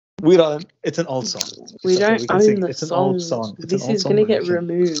 We don't. It's an old song. We don't own the it's song. An old song. This is going to get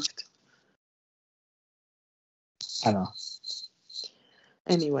removed. I know.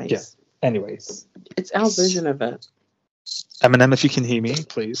 Anyways. Yeah. Anyways. It's our version of it. Eminem, if you can hear me,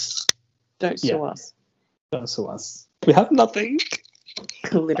 please. Don't sue us. Don't sue us. We have nothing.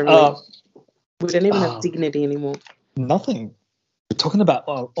 Literally. We don't even have dignity anymore. Nothing. We're talking about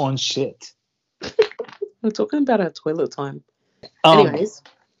our own shit. We're talking about our toilet time. Anyways.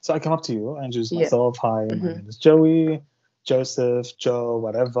 So I come up to you and introduce myself. Hi, my name is Joey, Joseph, Joe,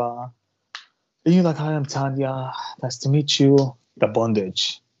 whatever. And you're like, hi, I'm Tanya. Nice to meet you. The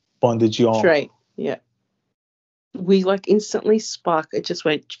bondage, y'all. Straight, yeah. We like instantly spark. It just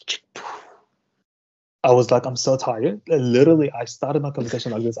went. I was like, I'm so tired. Literally, I started my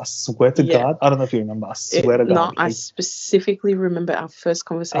conversation like this. I swear to God. I don't know if you remember. I swear to God. No, I specifically remember our first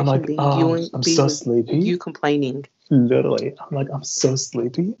conversation being I'm so sleepy. You complaining. Literally. I'm like, I'm so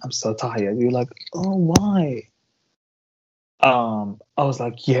sleepy. I'm so tired. You're like, oh, why? I was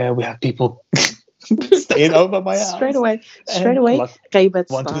like, yeah, we have people staying over my house. Straight away. Like, Gaybet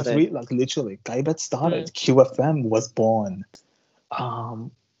started. 1, 2, 3, like literally, Gaybet started. QFM was born.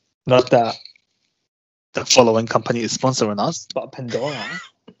 Not that the following company is sponsoring us, but Pandora.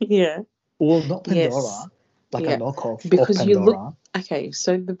 Yeah. Well, not Pandora. Like a knockoff because of Pandora. You look, okay,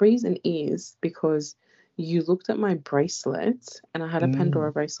 so the reason is because you looked at my bracelet and I had a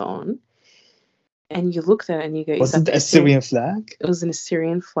Pandora bracelet on. And you looked at it and you go... Was it the Assyrian flag? It was an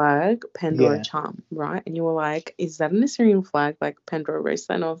Assyrian flag, Pandora charm, right? And you were like, is that an Assyrian flag, like Pandora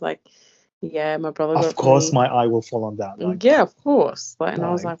bracelet? And I was like, yeah, my brother got Of course my eye will fall on that. Like, yeah, of course. Like, and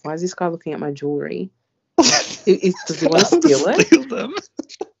I was like, why is this guy looking at my jewelry? Does he want to steal it? Steal them.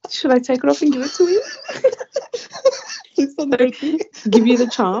 Should I take it off and give it to him? Please don't give you the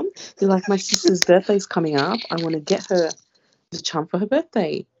charm. You're like, my sister's birthday's coming up. I want to get her the charm for her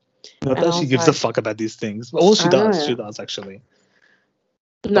birthday. Not that she gives a fuck about these things. Well, she does. She does, actually.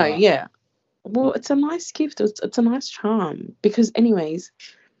 No, yeah. Well, it's a nice gift. It's a nice charm. Because anyways...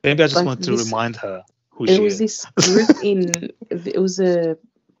 Maybe I just want to remind her who she is. It was this group it was a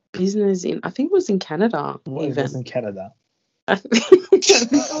business in, I think it was in Canada. Well, it was in Canada. I think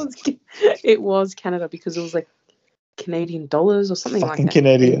it was Canada because it was like Canadian dollars or something fucking like that.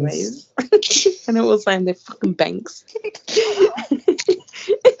 Canadians. And it was like they're fucking banks.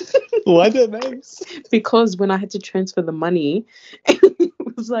 Why the banks? Because when I had to transfer the money,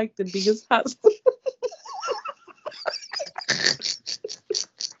 was like the biggest hassle.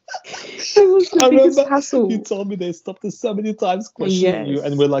 It was the biggest hassle. You told me they stopped us so many times questioning you,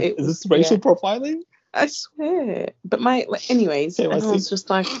 and we're like, is this racial profiling? I swear. But anyways, and I was just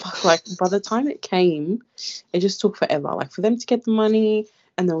like, fuck, like, by the time it came, it just took forever. Like, for them to get the money,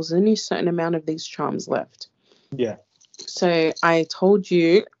 and there was only a certain amount of these charms left. Yeah. So I told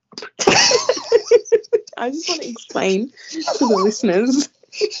you, I just want to explain to the listeners,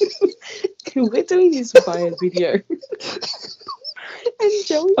 we're doing this via video. And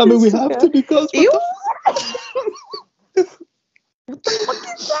Joey we have to because... Ew! What the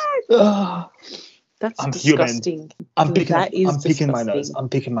fuck is that? That's disgusting. Human. I'm picking my nose. I'm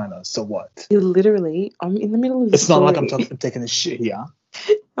picking my nose. So what? You're literally... I'm in the middle of the story. It's not like I'm taking a shit here.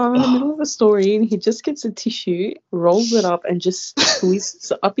 I'm in the middle of a story and he just gets a tissue, rolls it up and just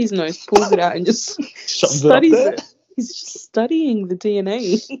twists up his nose, pulls it out and just studies it. He's just studying the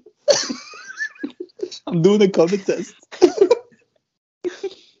DNA. I'm doing a COVID test.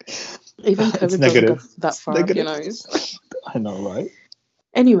 Even COVID doesn't go that far up your nose. I know, right?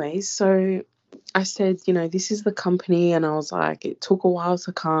 Anyways, so I said, this is the company, and I was like, it took a while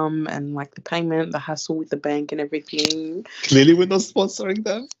to come, and like the payment, the hassle with the bank and everything. Clearly we're not sponsoring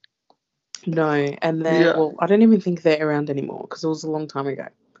them. No, and then, well, I don't even think they're around anymore because it was a long time ago.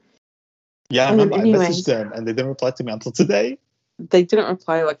 Yeah, I remember I messaged them and they didn't reply to me until today. They didn't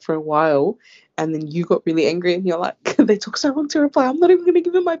reply like for a while, and then you got really angry and you're like, they took so long to reply, I'm not even going to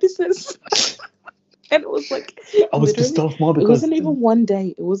give them my business. And it was like... I was pissed off more because... It wasn't even one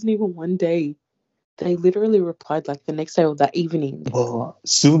day. They literally replied like the next day or that evening. Well,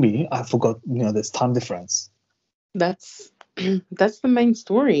 sue me. I forgot, there's time difference. That's the main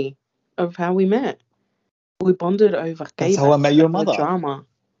story of how we met. We bonded over That's how I met your mother. Drama.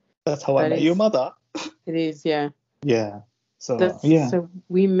 That's how I met your mother. It is, yeah. Yeah. So, So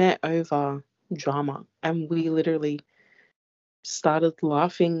we met over drama and we literally started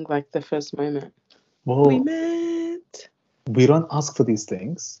laughing like the first moment. Well, we met. We don't ask for these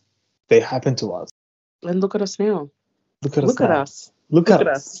things. They happen to us. And look at us now. Look at us. Look at us. Look at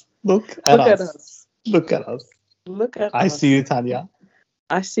us. Look at us. I see you, Tanya.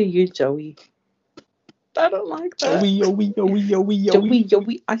 I see you, Joey. I don't like that. Joey,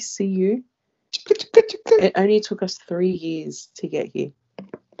 I see you. It only took us 3 years to get here.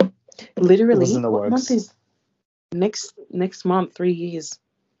 Literally, what month is next month? 3 years.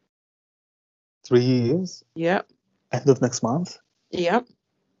 3 years? Yep. End of next month? Yep.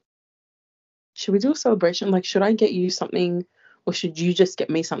 Should we do a celebration? Like, should I get you something, or should you just get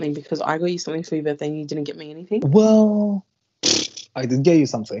me something because I got you something for your birthday and you didn't get me anything? Well, I did get you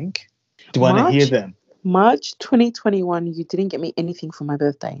something. Do you want to hear them? March 2021, you didn't get me anything for my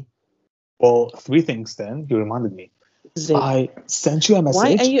birthday. Well, 3 things then. You reminded me. I sent you a message.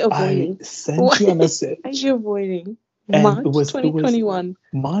 Why are you avoiding? You a message. Are you avoiding? March 2021.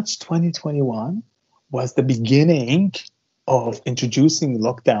 March 2021 was the beginning of introducing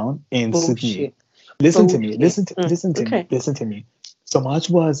lockdown in Sydney. Listen to me. Listen to me. So March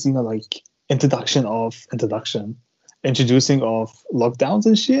was, like introduction, introducing of lockdowns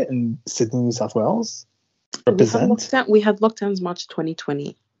and shit in Sydney, New South Wales. Represent. We had lockdowns March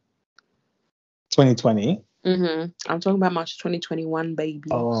 2020. 2020? Mm-hmm. I'm talking about March 2021, baby.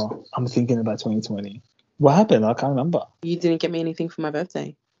 Oh, I'm thinking about 2020. What happened? I can't remember. You didn't get me anything for my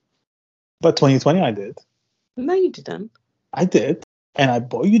birthday. But 2020 I did. No, you didn't. I did. And I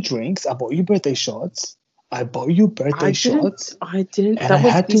bought you drinks. I bought you birthday shots. I bought you birthday shots. I didn't. And I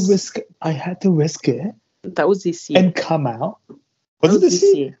had to risk it. That was this year. And come out. Was it this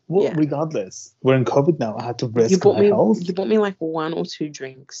year? Well, yeah. Regardless. We're in COVID now. I had to risk my health. You bought me like 1 or 2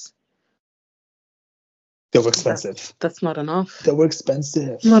 drinks. They were expensive. That's not enough. They were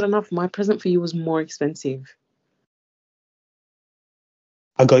expensive. Not enough. My present for you was more expensive.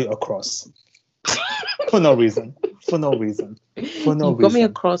 I got you a cross. For no reason. You got me a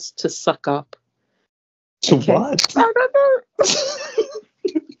cross to suck up. To what? I don't know.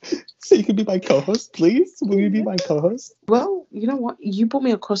 So you can be my co-host, please? Will you be my co-host? Well, you know what? You bought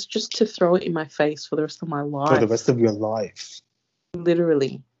me a cross just to throw it in my face for the rest of my life. For the rest of your life.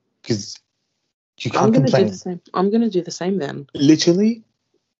 Literally. Because you can't complain. I'm going to do the same then. Literally.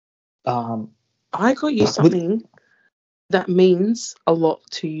 I got you something that means a lot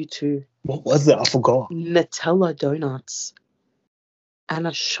to you too. What was it? I forgot. Nutella donuts. And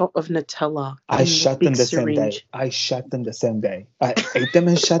a shot of Nutella. I shot them the same day. I ate them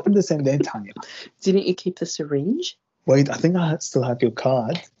and shot them the same day, Tanya. Didn't you keep the syringe? Wait, I think I still have your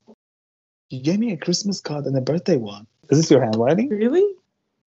card. You gave me a Christmas card and a birthday one. Is this your handwriting? Really?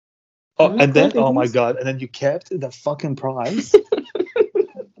 Oh, and then, oh my God. And then you kept the fucking prize.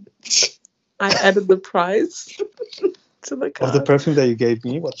 I added the price to the card. Of the perfume that you gave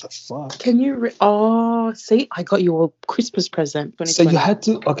me? What the fuck? Can you... see, I got you a Christmas present. So you had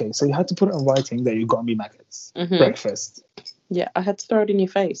to... Okay, so you had to put it in writing that you got me maggots. Breakfast. Yeah, I had to throw it in your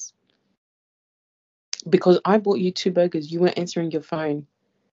face. Because I bought you 2 burgers. You weren't answering your phone.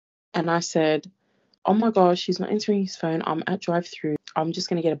 And I said, oh my gosh, he's not answering his phone. I'm at drive-thru. I'm just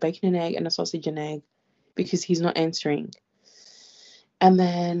going to get a bacon and egg and a sausage and egg because he's not answering. And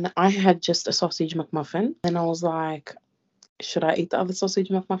then I had just a sausage McMuffin. And I was like, should I eat the other sausage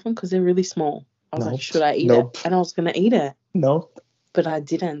McMuffin? Because they're really small. I was like, should I eat it? And I was going to eat it. Nope. But I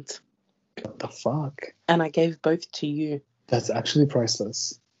didn't. What the fuck? And I gave both to you. That's actually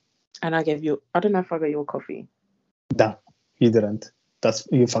priceless. And I gave you... I don't know if I got you a coffee. No, you didn't.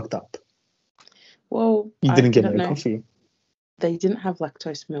 You fucked up. Well, you didn't get me a coffee. They didn't have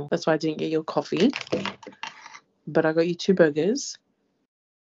lactose milk. That's why I didn't get you a coffee. But I got you 2 burgers.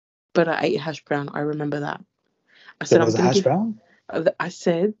 But I ate hash brown. I remember that. I said, was a hash brown? I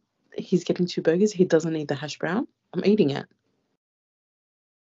said, he's getting 2 burgers. He doesn't need the hash brown. I'm eating it.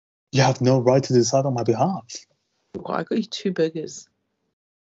 You have no right to decide on my behalf. Well, I got you 2 burgers.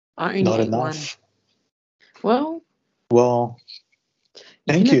 I only ate enough. 1. Well,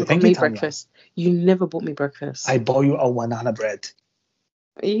 thank you. Thank you, Tanya. Breakfast. You never bought me breakfast. I bought you a banana bread.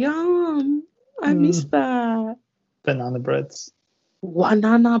 Yum. I miss that. Banana breads.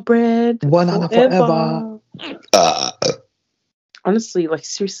 Banana bread. Banana forever. Honestly, like,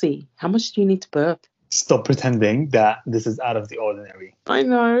 seriously, how much do you need to burp? Stop pretending that this is out of the ordinary. I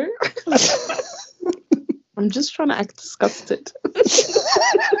know. I'm just trying to act disgusted.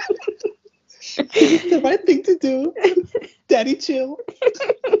 It's the right thing to do. Daddy, chill.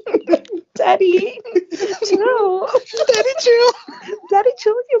 Daddy, chill. Daddy, chill. Daddy,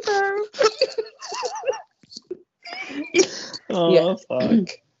 chill with your burp. Oh, fuck.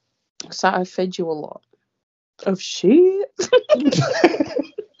 So I fed you a lot of shit.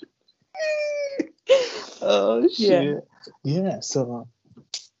 Oh, shit. Yeah, so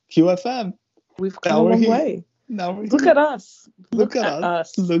QFM. We've come a long way. Now we're Look at us. Look at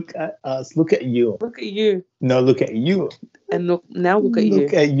us. Look at us. Look at you. Look at you. No, look at you. And now look at you.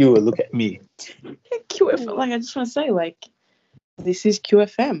 Look at you. Look at me. QFM. Like, I just want to say, like, this is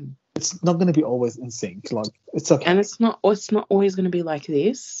QFM. It's not going to be always in sync. Like, it's okay. And it's not always going to be like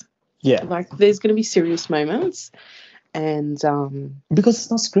this. Yeah. Like, there's going to be serious moments. And because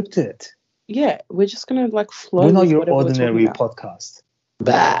it's not scripted. Yeah, we're just going to, like, flow. We're not your ordinary podcast.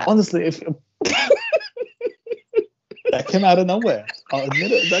 Bah. Honestly, if that came out of nowhere. I'll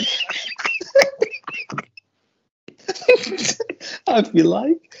admit it. I feel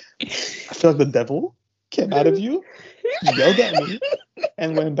like the devil came out of you, yelled at me,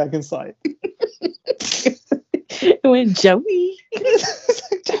 and went back inside. It went, Joey.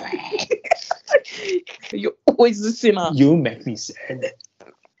 You're always the sinner. You make me sad.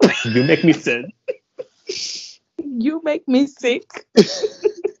 You make me sad. You make me sick.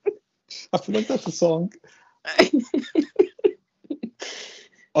 I feel like that's a song.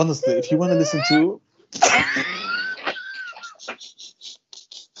 Honestly, if you want to listen to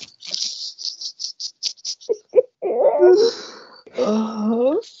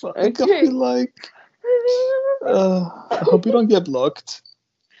fuck. Okay. I feel like I hope you don't get blocked.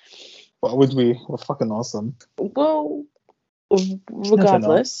 Why would we? We're fucking awesome. Well,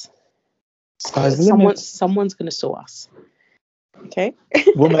 regardless, someone's gonna sue us. Okay.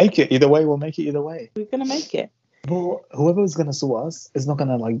 We'll make it either way. We'll make it either way. We're gonna make it. Well, whoever is gonna sue us is not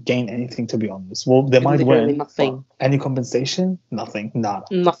gonna like gain anything, to be honest. Well, they might win. Nothing. Any compensation? Nothing. Nada.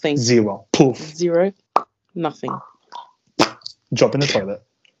 Nothing. 0. Poof. 0. Nothing. Drop in the toilet.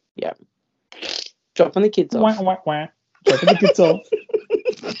 Yeah. Dropping the kids off. Wah, wah, wah. Dropping the kids off.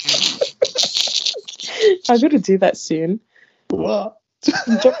 I'm gonna do that soon. What?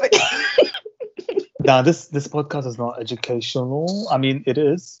 Nah, this podcast is not educational. I mean, it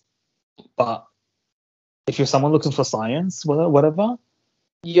is, but if you're someone looking for science, whatever,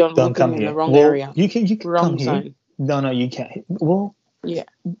 you're don't come here. In the wrong area. You can wrong come zone. Here. No, you can't. Well, yeah.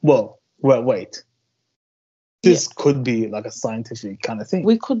 Well, wait. This could be like a scientific kind of thing.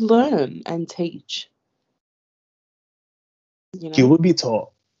 We could learn and teach. You will be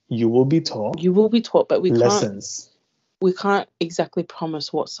taught. You will be taught, but we lessons. We can't exactly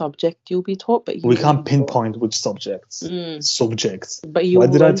promise what subject you'll be taught, but we can't pinpoint which subjects. Subjects. But you. Why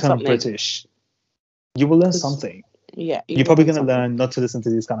did I turn something. British? You will learn something. Yeah. You're probably gonna learn not to listen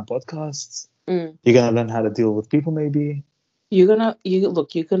to these kind of podcasts. You're gonna learn how to deal with people, maybe. You're gonna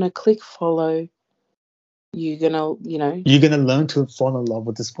click follow. You're gonna learn to fall in love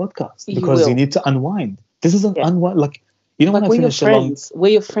with this podcast because you need to unwind. This is an unwind. Like, You know, like, when I we're your finish along, friends.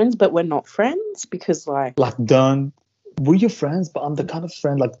 We're your friends, but we're not friends because, like, we're your friends, but I'm the kind of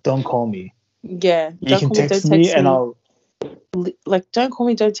friend, like, don't call me. yeah, You don't can call me, text don't me text and me. Like, don't call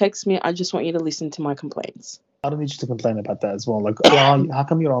me, don't text me. I just want you to listen to my complaints. I don't need you to complain about that as well. Like, how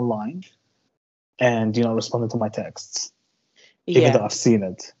come you're online and you're not responding to my texts, even though I've seen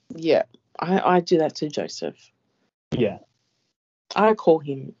it? Yeah, I do that to Joseph. Yeah. I call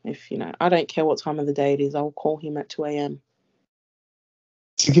him if, I don't care what time of the day it is. I'll call him at 2 a.m.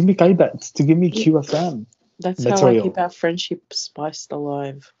 To give me guidance, to give me QFM That's material. how I keep our friendship spiced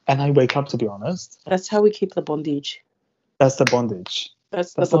alive. And I wake up, to be honest. That's how we keep the bondage. That's the bondage.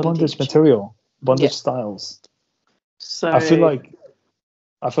 That's the bondage material, bondage styles. So I feel like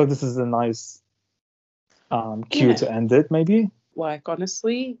this is a nice cue to end it, maybe. Like,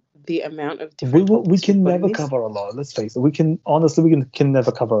 honestly, the amount of different we can never cover a lot. Let's face it. We can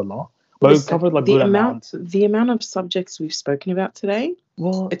never cover a lot. But we've covered like good amount. The amount of subjects we've spoken about today.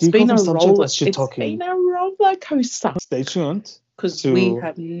 Well, it's been a roller. It's been a roller coaster. Stay tuned, because we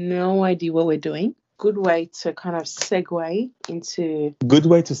have no idea what we're doing. Good way to kind of segue into. Good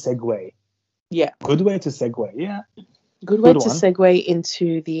way to segue. Yeah. Good way to segue. Yeah. Good way to segue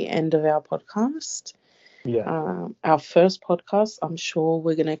into the end of our podcast. Yeah. Our first podcast. I'm sure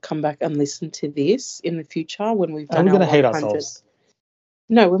we're going to come back and listen to this in the future when we've done our 100th. We're going to hate ourselves.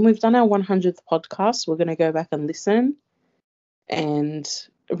 No, when we've done our 100th podcast, we're going to go back and listen, and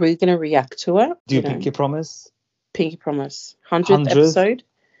we're going to react to it. Do you pinky promise? Pinky promise. 100th episode.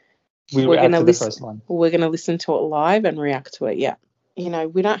 We're going to listen. The first one. We're going to listen to it live and react to it. Yeah.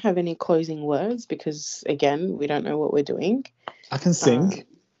 We don't have any closing words because, again, we don't know what we're doing. I can sing,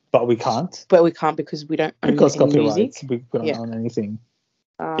 but we can't. But we can't because we don't own any music. We don't own anything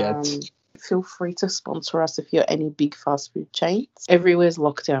yet. Feel free to sponsor us if you're any big fast food chains. Everywhere's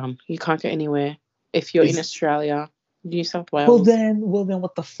lockdown. You can't go anywhere. If you're in Australia, New South Wales. Well then,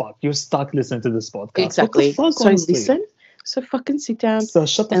 what the fuck? You're stuck listening to this podcast. Exactly. What the fuck, so honestly? Listen. So fucking sit down. So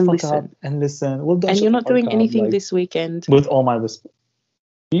shut the fuck up and listen. Well, and you're not doing anything this weekend. With all my respect.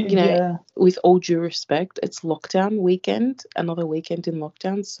 With all due respect, it's lockdown weekend. Another weekend in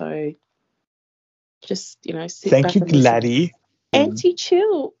lockdown. So just, sit Thank back you, and Gladdy.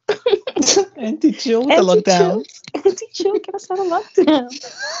 Anti-chill. Anti-chill with the lockdown. Anti-chill, get us out of lockdown.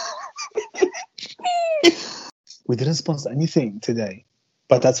 We didn't sponsor anything today.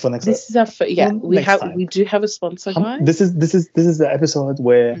 But that's for next. This is our we do have a sponsor, guys. This is the episode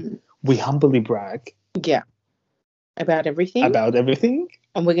where we humbly brag. Yeah. About everything.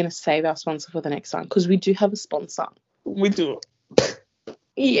 And we're gonna save our sponsor for the next time because we do have a sponsor. We do.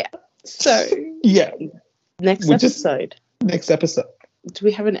 Yeah. So Next episode. Do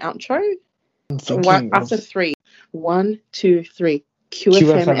we have an outro? After 3. 1, 2, 3.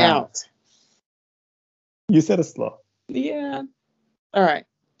 QFM out. You said it slow. Yeah. All right,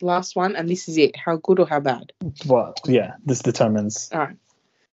 last one, and this is it. How good or how bad? Well, yeah, this determines. All right.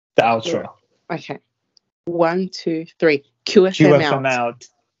 The outro. Yeah. Okay. 1, 2, 3. QFM out.